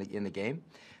back in the game.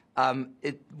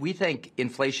 We think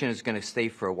inflation is going to stay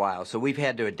for a while, so we've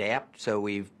had to adapt. So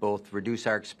we've both reduced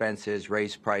our expenses,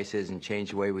 raised prices, and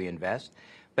changed the way we invest.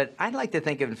 But I'd like to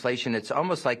think of inflation, it's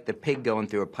almost like the pig going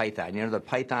through a python. You know, the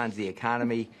python's the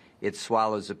economy. It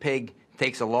swallows the pig. It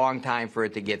takes a long time for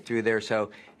it to get through there.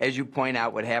 So as you point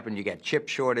out, what happened, you got chip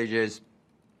shortages.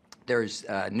 There's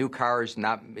new cars,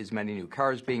 not as many new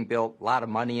cars being built, a lot of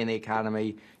money in the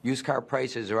economy. Used car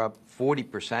prices are up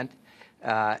 40%.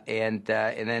 And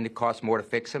then it costs more to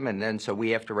fix them, and then so we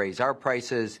have to raise our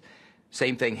prices.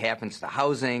 Same thing happens to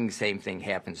housing, same thing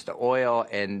happens to oil,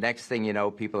 and next thing you know,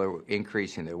 people are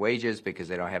increasing their wages because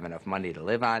they don't have enough money to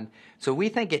live on. So we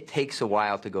think it takes a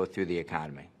while to go through the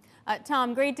economy.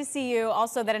 Tom, great to see you.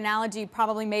 Also, that analogy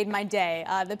probably made my day,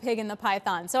 the pig and the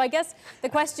python. So I guess the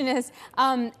question is,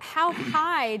 how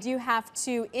high do you have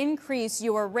to increase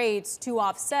your rates to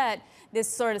offset this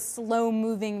sort of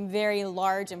slow-moving, very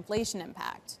large inflation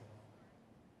impact?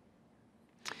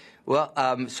 Well,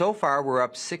 so far we're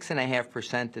up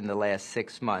 6.5% in the last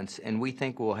 6 months, and we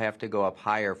think we'll have to go up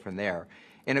higher from there.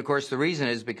 And of course, the reason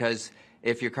is because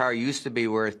if your car used to be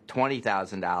worth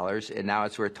 $20,000 and now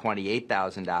it's worth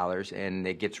 $28,000 and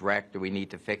it gets wrecked or we need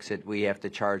to fix it, we have to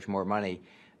charge more money.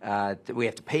 We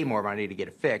have to pay more money to get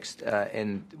it fixed,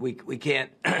 and we can't.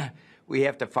 We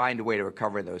have to find a way to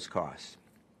recover those costs.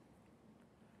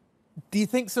 Do you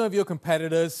think some of your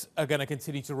competitors are going to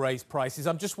continue to raise prices?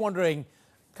 I'm just wondering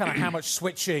kind of how much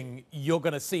switching you're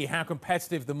going to see, how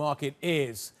competitive the market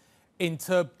is in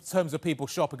terms of people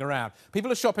shopping around.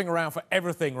 People are shopping around for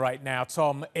everything right now,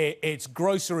 Tom. It's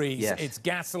groceries, yes. It's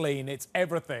gasoline, it's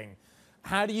everything.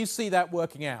 How do you see that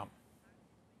working out?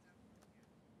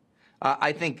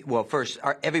 I think, well, first,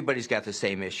 everybody's got the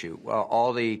same issue.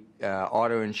 All the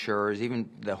auto insurers, even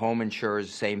the home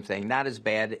insurers, same thing. Not as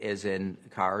bad as in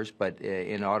cars, but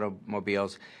in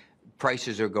automobiles,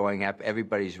 prices are going up.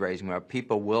 Everybody's raising them up.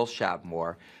 People will shop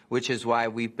more, which is why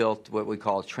we built what we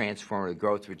call transformative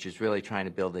growth, which is really trying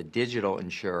to build a digital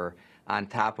insurer on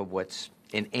top of what's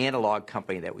an analog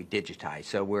company that we digitize.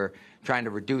 So we're trying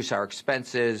to reduce our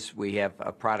expenses. We have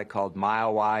a product called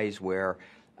MileWise where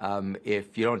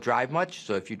if you don't drive much,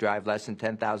 so if you drive less than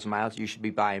 10,000 miles, you should be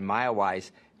buying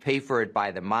MileWise. Pay for it by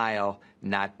the mile,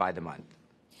 not by the month.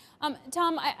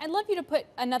 Tom, I'd love you to put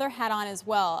another hat on as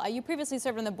well. You previously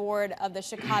served on the board of the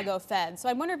Chicago Fed, so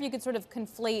I wonder if you could sort of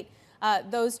conflate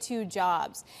those two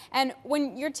jobs. And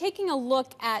when you're taking a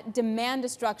look at demand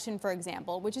destruction, for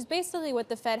example, which is basically what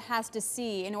the Fed has to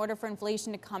see in order for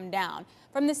inflation to come down,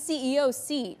 from the CEO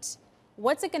seat,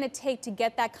 what's it going to take to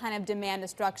get that kind of demand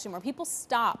destruction where people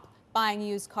stop buying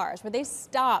used cars, where they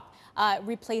stop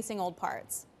replacing old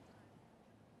parts?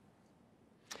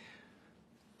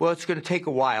 Well, it's going to take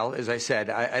a while, as I said.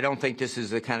 I don't think this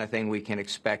is the kind of thing we can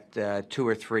expect 2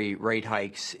 or 3 rate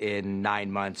hikes in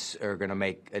 9 months are going to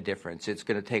make a difference. It's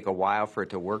going to take a while for it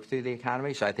to work through the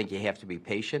economy, so I think you have to be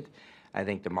patient. I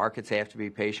think the markets have to be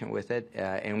patient with it.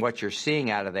 And what you're seeing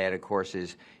out of that, of course,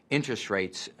 is interest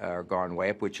rates are going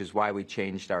way up, which is why we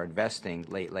changed our investing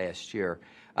late last year.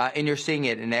 And you're seeing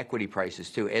it in equity prices,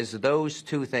 too. As those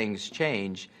two things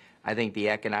change, I think the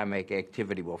economic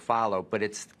activity will follow, but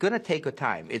it's going to take a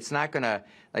time. It's not going to,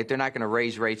 like, they're not going to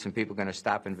raise rates and people are going to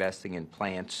stop investing in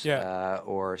plants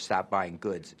or stop buying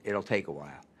goods. It'll take a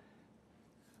while.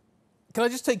 Can I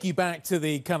just take you back to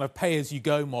the kind of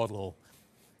pay-as-you-go model?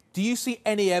 Do you see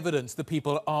any evidence that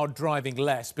people are driving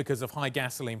less because of high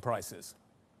gasoline prices?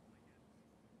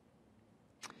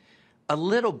 A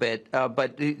little bit,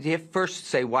 but you have to first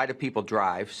say, why do people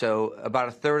drive? So about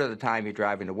a third of the time you're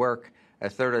driving to work, a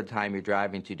third of the time you're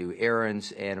driving to do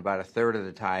errands, and about a third of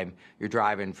the time you're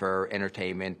driving for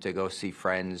entertainment, to go see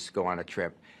friends, go on a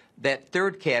trip. That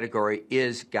third category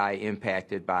is, Guy,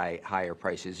 impacted by higher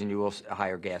prices, and you will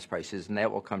higher gas prices, and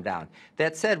that will come down.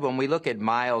 That said, when we look at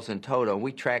miles in total,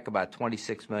 we track about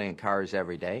 26 million cars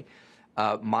every day.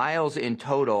 Miles in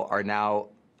total are now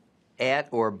at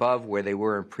or above where they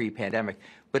were in pre-pandemic,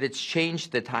 but it's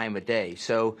changed the time of day.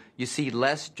 So you see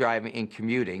less driving and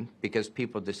commuting because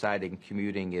people deciding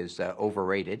commuting is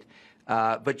overrated.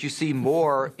 But you see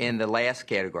more in the last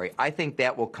category. I think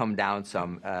that will come down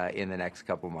some in the next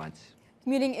couple months.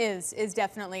 Commuting is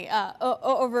definitely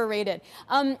overrated.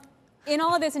 In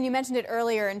all of this, and you mentioned it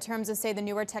earlier in terms of, say, the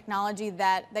newer technology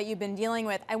that you've been dealing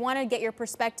with, I want to get your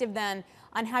perspective then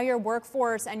on how your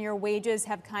workforce and your wages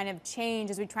have kind of changed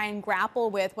as we try and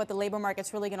grapple with what the labor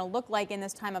market's really going to look like in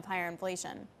this time of higher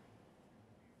inflation.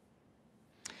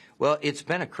 Well, it's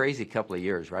been a crazy couple of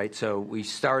years, right? So we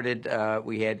started,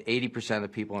 we had 80% of the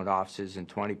people in offices and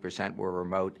 20% were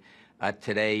remote.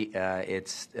 Today,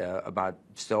 it's about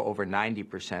still over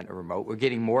 90% are remote. We're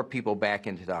getting more people back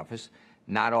into the office.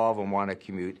 Not all of them want to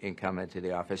commute and come into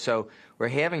the office. So we're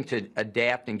having to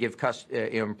adapt and give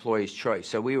employees choice.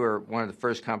 So we were one of the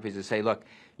first companies to say, look,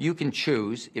 you can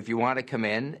choose. If you want to come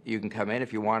in, you can come in.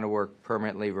 If you want to work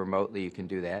permanently, remotely, you can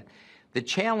do that. The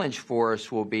challenge for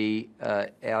us will be,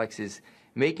 Alex, is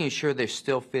making sure they're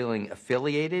still feeling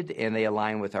affiliated and they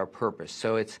align with our purpose.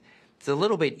 So it's a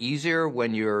little bit easier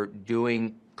when you're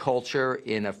doing culture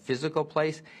in a physical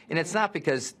place. And it's not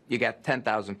because you got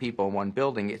 10,000 people in one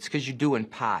building. It's because you do in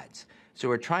pods. So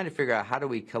we're trying to figure out how do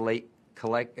we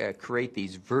create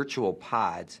these virtual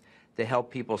pods to help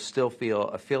people still feel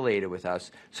affiliated with us.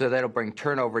 So that'll bring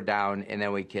turnover down, and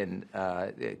then we can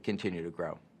continue to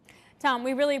grow. Tom,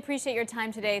 we really appreciate your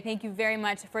time today. Thank you very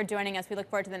much for joining us. We look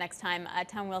forward to the next time.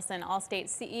 Tom Wilson, Allstate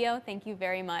CEO, thank you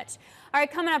very much. All right,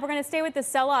 coming up, we're going to stay with the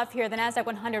sell-off here. The NASDAQ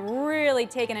 100 really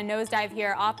taking a nosedive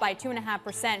here, off by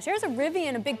 2.5%. Shares of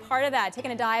Rivian, a big part of that,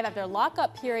 taking a dive after a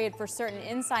lockup period for certain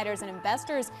insiders and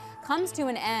investors comes to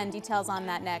an end. Details on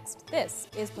that next. This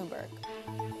is Bloomberg.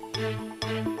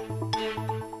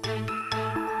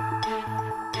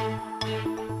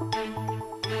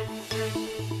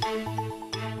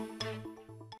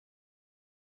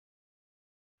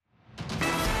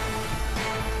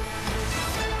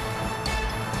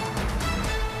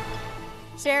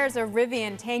 Shares of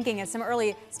Rivian tanking as some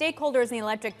early stakeholders in the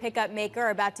electric pickup maker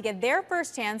are about to get their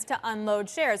first chance to unload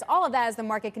shares. All of that as the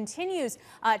market continues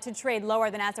to trade lower.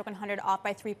 The NASDAQ 100 off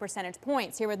by 3 percentage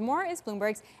points. Here with more is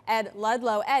Bloomberg's Ed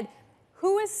Ludlow. Ed,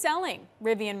 who is selling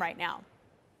Rivian right now?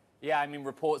 Yeah, I mean,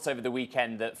 reports over the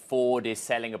weekend that Ford is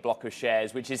selling a block of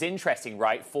shares, which is interesting,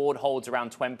 right? Ford holds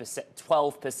around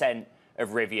 12% of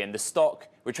Rivian. The stock,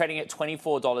 we're trading at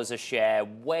 $24 a share,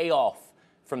 way off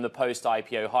from the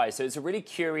post-IPO high. So it's a really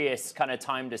curious kind of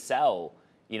time to sell,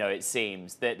 you know, it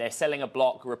seems. That they're selling a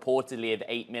block reportedly of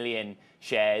 8 million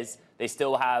shares. They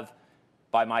still have,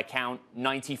 by my count,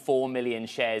 94 million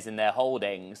shares in their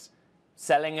holdings,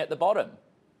 selling at the bottom.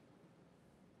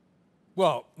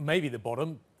 Well, maybe the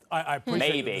bottom. I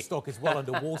appreciate that the stock is well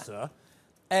underwater.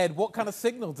 Ed, what kind of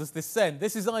signal does this send?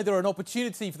 This is either an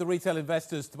opportunity for the retail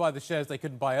investors to buy the shares they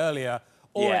couldn't buy earlier,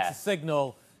 or it's a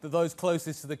signal that those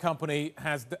closest to the company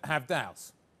have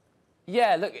doubts.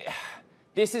 Yeah, look,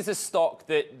 this is a stock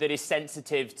that is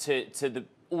sensitive to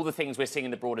all the things we're seeing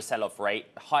in the broader sell-off rate,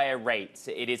 higher rates.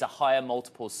 It is a higher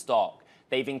multiple stock.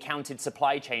 They've encountered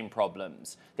supply chain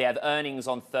problems. They have earnings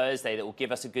on Thursday that will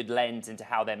give us a good lens into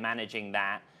how they're managing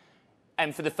that.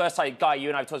 And for the first time, Guy, you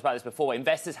and I have talked about this before,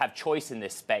 investors have choice in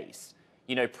this space.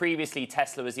 You know, previously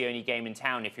Tesla was the only game in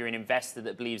town if you're an investor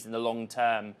that believes in the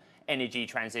long-term energy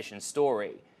transition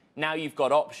story. Now you've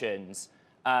got options.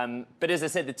 But as I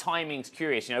said, the timing's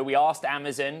curious. You know, we asked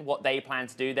Amazon what they plan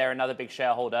to do. They're another big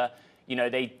shareholder. You know,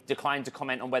 they declined to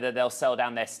comment on whether they'll sell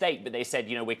down their stake, but they said,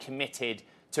 you know, we're committed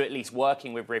to at least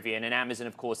working with Rivian. And Amazon,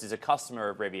 of course, is a customer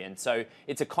of Rivian. So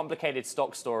it's a complicated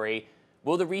stock story.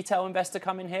 Will the retail investor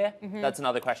come in here? That's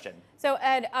another question. So,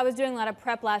 Ed, I was doing a lot of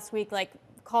prep last week, like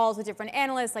calls with different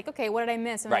analysts, like, okay, what did I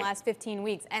miss in the last 15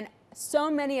 weeks? And so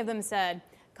many of them said,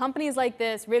 companies like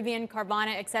this, Rivian,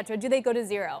 Carvana, et cetera, do they go to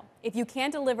zero? If you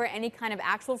can't deliver any kind of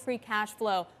actual free cash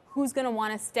flow, who's going to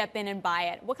want to step in and buy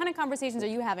it? What kind of conversations are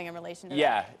you having in relation to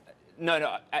that?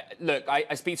 No. Look,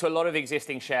 I speak to a lot of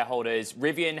existing shareholders.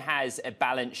 Rivian has a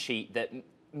balance sheet that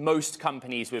most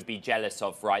companies would be jealous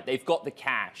of, right? They've got the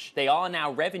cash. They are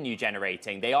now revenue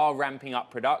generating. They are ramping up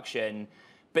production.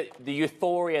 But the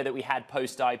euphoria that we had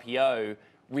post-IPO,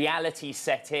 reality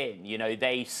set in. You know,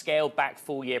 they scaled back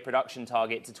full-year production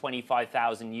target to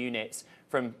 25,000 units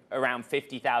from around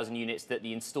 50,000 units that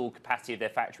the installed capacity of their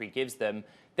factory gives them.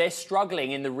 They're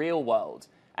struggling in the real world.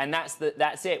 And that's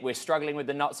it. We're struggling with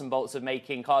the nuts and bolts of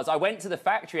making cars. I went to the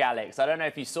factory, Alex. I don't know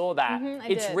if you saw that.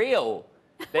 It's real.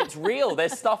 It's real.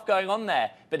 There's stuff going on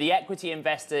there. But the equity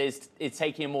investor is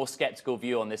taking a more skeptical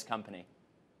view on this company.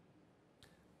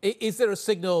 Is there a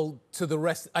signal to the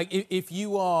rest? If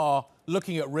you are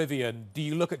looking at Rivian, do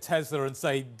you look at Tesla and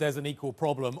say there's an equal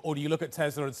problem? Or do you look at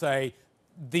Tesla and say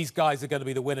these guys are going to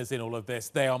be the winners in all of this?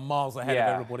 They are miles ahead of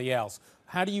everybody else.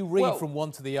 How do you read from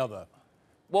one to the other?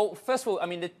 Well, first of all, I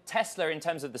mean, the Tesla, in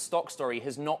terms of the stock story,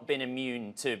 has not been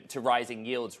immune to rising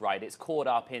yields, right? It's caught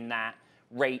up in that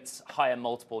rates, higher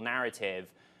multiple narrative.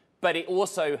 But it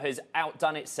also has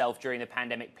outdone itself during the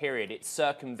pandemic period. It's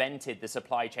circumvented the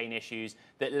supply chain issues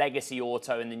that legacy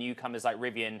auto and the newcomers like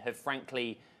Rivian have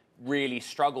frankly really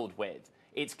struggled with.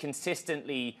 It's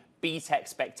consistently beat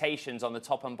expectations on the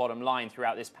top and bottom line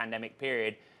throughout this pandemic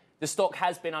period. The stock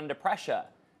has been under pressure.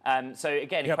 So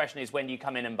again, the question is, when do you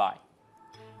come in and buy?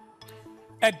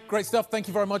 Ed, great stuff. Thank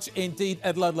you very much indeed.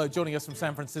 Ed Ludlow joining us from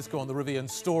San Francisco on the Rivian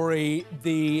story.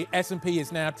 The S&P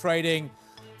is now trading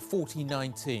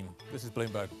 40.19. This is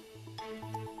Bloomberg.